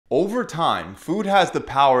Over time, food has the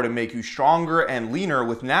power to make you stronger and leaner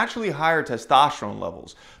with naturally higher testosterone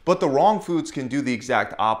levels, but the wrong foods can do the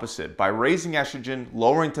exact opposite by raising estrogen,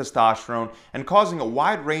 lowering testosterone, and causing a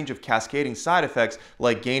wide range of cascading side effects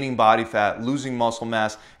like gaining body fat, losing muscle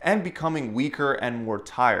mass, and becoming weaker and more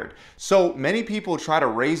tired. So many people try to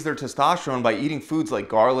raise their testosterone by eating foods like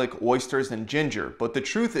garlic, oysters, and ginger, but the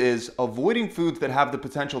truth is, avoiding foods that have the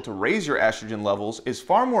potential to raise your estrogen levels is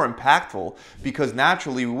far more impactful because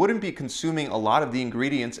naturally we wouldn't be consuming a lot of the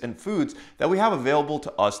ingredients and foods that we have available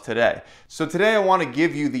to us today. So today I want to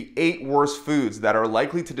give you the 8 worst foods that are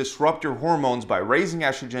likely to disrupt your hormones by raising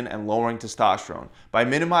estrogen and lowering testosterone. By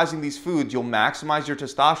minimizing these foods, you'll maximize your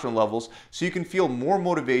testosterone levels so you can feel more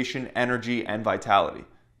motivation, energy, and vitality.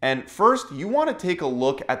 And first, you want to take a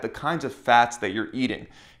look at the kinds of fats that you're eating.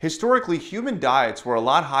 Historically, human diets were a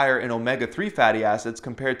lot higher in omega-3 fatty acids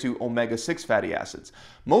compared to omega-6 fatty acids,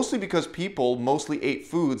 mostly because people mostly ate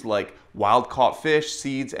foods like wild-caught fish,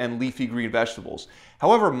 seeds, and leafy green vegetables.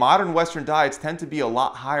 However, modern Western diets tend to be a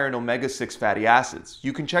lot higher in omega-6 fatty acids.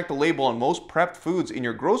 You can check the label on most prepped foods in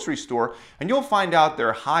your grocery store, and you'll find out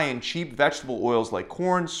they're high in cheap vegetable oils like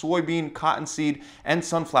corn, soybean, cottonseed, and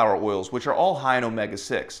sunflower oils, which are all high in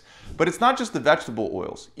omega-6. But it's not just the vegetable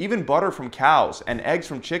oils. Even butter from cows and eggs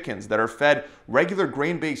from chickens that are fed regular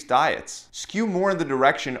grain-based diets skew more in the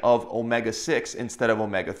direction of omega-6 instead of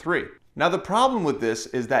omega-3. Now the problem with this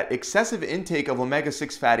is that excessive intake of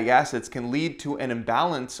omega-6 fatty acids can lead to an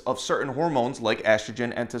imbalance of certain hormones like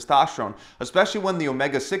estrogen and testosterone, especially when the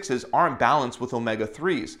omega-6s aren't balanced with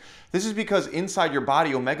omega-3s. This is because inside your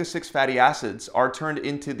body, omega-6 fatty acids are turned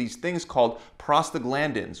into these things called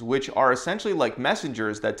prostaglandins, which are essentially like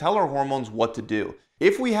messengers that tell our hormones what to do.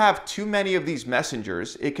 If we have too many of these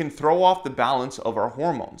messengers, it can throw off the balance of our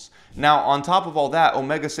hormones. Now, on top of all that,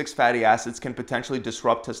 omega-6 fatty acids can potentially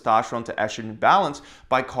disrupt testosterone to estrogen balance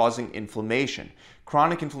by causing inflammation.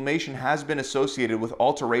 Chronic inflammation has been associated with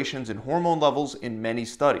alterations in hormone levels in many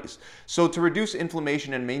studies. So to reduce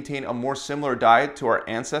inflammation and maintain a more similar diet to our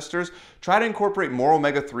ancestors, try to incorporate more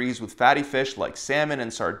omega-3s with fatty fish like salmon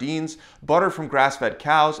and sardines, butter from grass-fed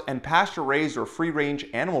cows, and pasture-raised or free-range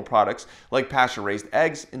animal products like pasture-raised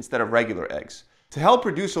eggs instead of regular eggs. To help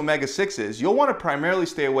reduce omega-6s, you'll want to primarily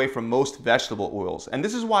stay away from most vegetable oils, and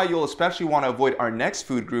this is why you'll especially want to avoid our next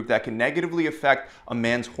food group that can negatively affect a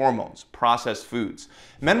man's hormones: processed foods.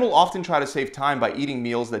 Men will often try to save time by eating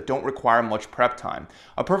meals that don't require much prep time.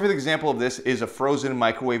 A perfect example of this is a frozen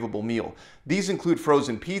microwavable meal. These include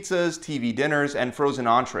frozen pizzas, TV dinners, and frozen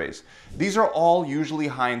entrees. These are all usually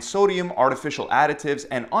high in sodium, artificial additives,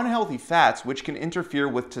 and unhealthy fats which can interfere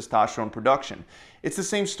with testosterone production. It's the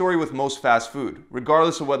same story with most fast food.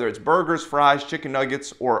 Regardless of whether it's burgers, fries, chicken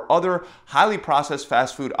nuggets, or other highly processed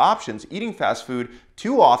fast food options, eating fast food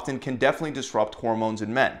too often can definitely disrupt hormones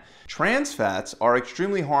in men. Trans fats are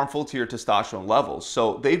extremely harmful to your testosterone levels,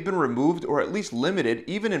 so they've been removed or at least limited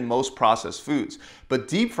even in most processed foods. But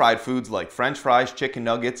deep fried foods like French fries, chicken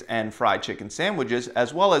nuggets, and fried chicken sandwiches,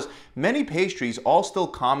 as well as many pastries, all still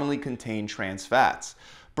commonly contain trans fats.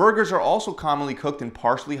 Burgers are also commonly cooked in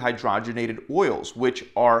partially hydrogenated oils, which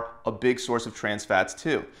are a big source of trans fats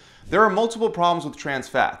too. There are multiple problems with trans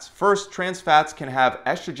fats. First, trans fats can have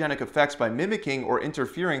estrogenic effects by mimicking or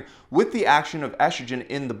interfering with the action of estrogen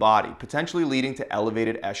in the body, potentially leading to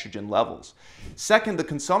elevated estrogen levels. Second, the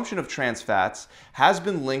consumption of trans fats has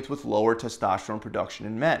been linked with lower testosterone production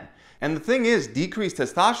in men. And the thing is, decreased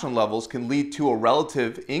testosterone levels can lead to a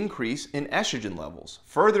relative increase in estrogen levels,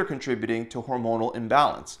 further contributing to hormonal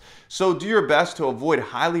imbalance. So do your best to avoid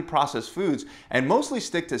highly processed foods and mostly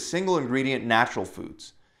stick to single ingredient natural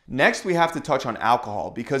foods. Next, we have to touch on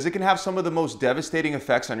alcohol because it can have some of the most devastating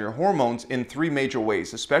effects on your hormones in 3 major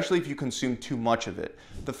ways, especially if you consume too much of it.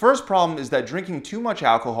 The first problem is that drinking too much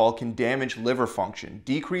alcohol can damage liver function,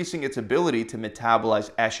 decreasing its ability to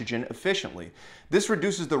metabolize estrogen efficiently. This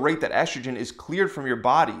reduces the rate that estrogen is cleared from your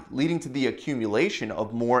body, leading to the accumulation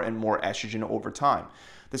of more and more estrogen over time.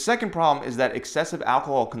 The second problem is that excessive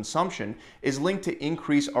alcohol consumption is linked to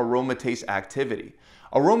increased aromatase activity.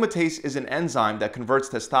 Aromatase is an enzyme that converts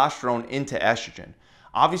testosterone into estrogen.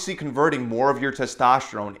 Obviously, converting more of your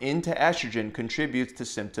testosterone into estrogen contributes to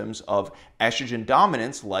symptoms of estrogen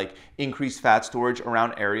dominance like increased fat storage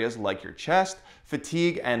around areas like your chest,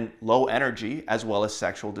 fatigue, and low energy, as well as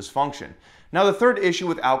sexual dysfunction. Now, the third issue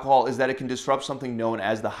with alcohol is that it can disrupt something known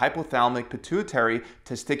as the hypothalamic pituitary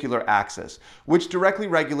testicular axis, which directly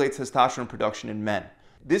regulates testosterone production in men.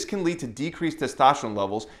 This can lead to decreased testosterone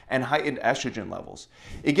levels and heightened estrogen levels.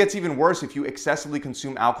 It gets even worse if you excessively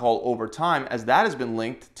consume alcohol over time, as that has been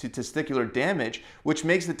linked to testicular damage, which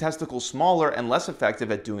makes the testicles smaller and less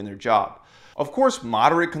effective at doing their job. Of course,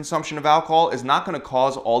 moderate consumption of alcohol is not going to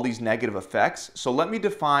cause all these negative effects, so let me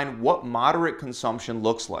define what moderate consumption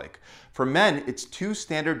looks like. For men, it's 2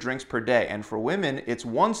 standard drinks per day, and for women, it's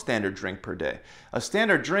 1 standard drink per day. A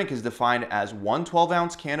standard drink is defined as 1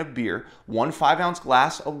 12-ounce can of beer, 1 5-ounce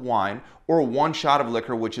glass of wine, or 1 shot of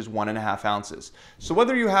liquor, which is 1.5 ounces. So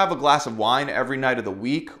whether you have a glass of wine every night of the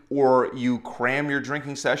week, or you cram your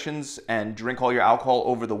drinking sessions and drink all your alcohol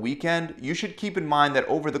over the weekend, you should keep in mind that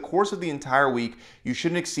over the course of the entire week, you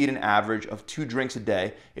shouldn't exceed an average of 2 drinks a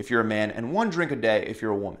day if you're a man and 1 drink a day if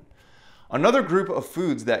you're a woman. Another group of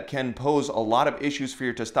foods that can pose a lot of issues for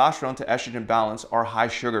your testosterone to estrogen balance are high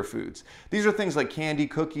sugar foods. These are things like candy,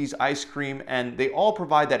 cookies, ice cream, and they all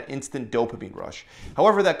provide that instant dopamine rush.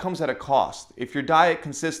 However, that comes at a cost. If your diet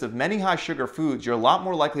consists of many high sugar foods, you're a lot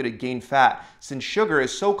more likely to gain fat since sugar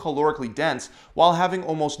is so calorically dense while having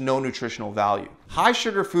almost no nutritional value. High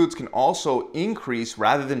sugar foods can also increase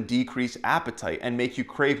rather than decrease appetite and make you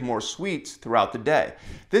crave more sweets throughout the day.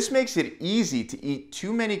 This makes it easy to eat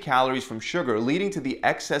too many calories from sugar, leading to the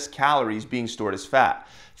excess calories being stored as fat.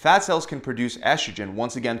 Fat cells can produce estrogen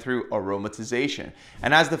once again through aromatization,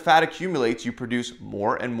 and as the fat accumulates, you produce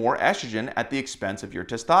more and more estrogen at the expense of your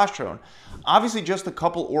testosterone. Obviously, just a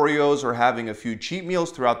couple Oreos or having a few cheat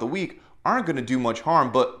meals throughout the week aren't going to do much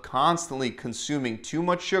harm, but constantly consuming too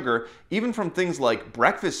much sugar, even from things like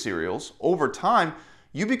breakfast cereals, over time,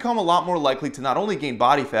 you become a lot more likely to not only gain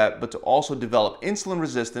body fat, but to also develop insulin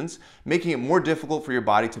resistance, making it more difficult for your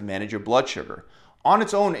body to manage your blood sugar. On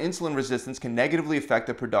its own, insulin resistance can negatively affect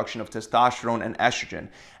the production of testosterone and estrogen,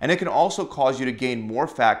 and it can also cause you to gain more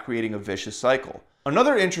fat, creating a vicious cycle.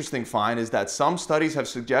 Another interesting find is that some studies have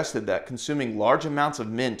suggested that consuming large amounts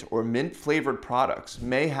of mint or mint-flavored products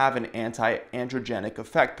may have an anti-androgenic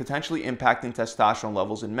effect, potentially impacting testosterone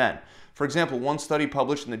levels in men. For example, one study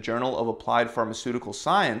published in the Journal of Applied Pharmaceutical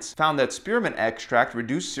Science found that spearmint extract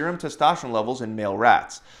reduced serum testosterone levels in male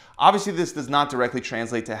rats. Obviously, this does not directly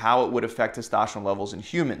translate to how it would affect testosterone levels in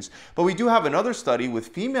humans, but we do have another study with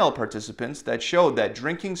female participants that showed that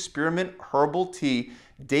drinking spearmint herbal tea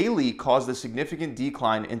daily caused a significant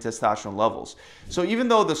decline in testosterone levels. So even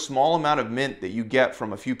though the small amount of mint that you get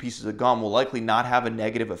from a few pieces of gum will likely not have a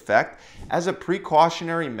negative effect, as a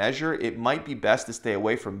precautionary measure, it might be best to stay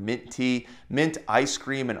away from mint tea, mint ice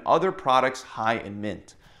cream, and other products high in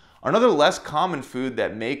mint. Another less common food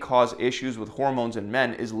that may cause issues with hormones in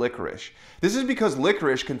men is licorice. This is because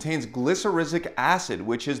licorice contains glyceric acid,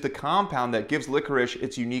 which is the compound that gives licorice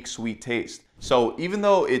its unique sweet taste. So even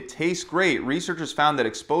though it tastes great, researchers found that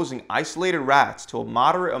exposing isolated rats to a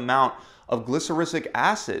moderate amount of glyceric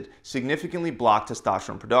acid significantly blocked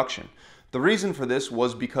testosterone production. The reason for this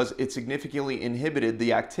was because it significantly inhibited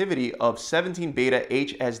the activity of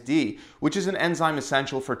 17-beta-HSD, which is an enzyme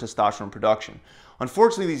essential for testosterone production.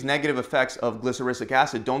 Unfortunately, these negative effects of glyceric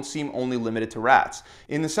acid don't seem only limited to rats.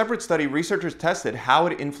 In the separate study, researchers tested how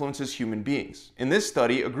it influences human beings. In this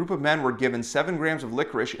study, a group of men were given 7 grams of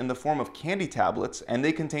licorice in the form of candy tablets, and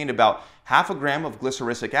they contained about half a gram of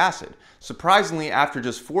glyceric acid. Surprisingly, after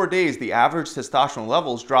just 4 days, the average testosterone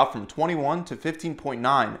levels dropped from 21 to 15.9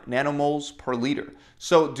 nanomoles per liter.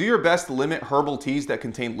 So do your best to limit herbal teas that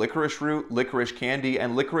contain licorice root, licorice candy,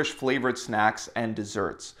 and licorice flavored snacks and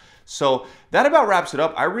desserts. So that about wraps it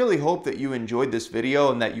up. I really hope that you enjoyed this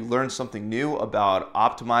video and that you learned something new about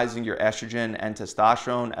optimizing your estrogen and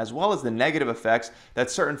testosterone, as well as the negative effects that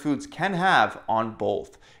certain foods can have on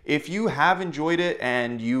both. If you have enjoyed it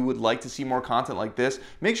and you would like to see more content like this,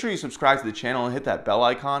 make sure you subscribe to the channel and hit that bell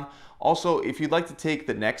icon. Also, if you'd like to take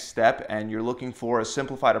the next step and you're looking for a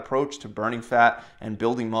simplified approach to burning fat and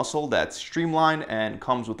building muscle that's streamlined and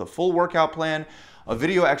comes with a full workout plan, a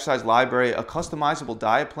video exercise library, a customizable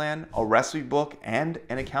diet plan, a recipe book, and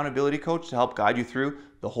an accountability coach to help guide you through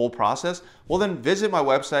the whole process, well then visit my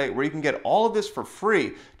website where you can get all of this for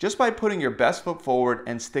free just by putting your best foot forward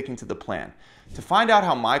and sticking to the plan. To find out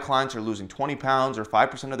how my clients are losing 20 pounds or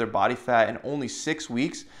 5% of their body fat in only 6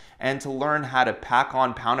 weeks, and to learn how to pack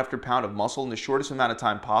on pound after pound of muscle in the shortest amount of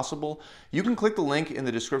time possible, you can click the link in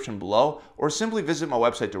the description below or simply visit my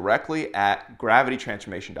website directly at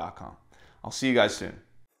gravitytransformation.com. I'll see you guys soon.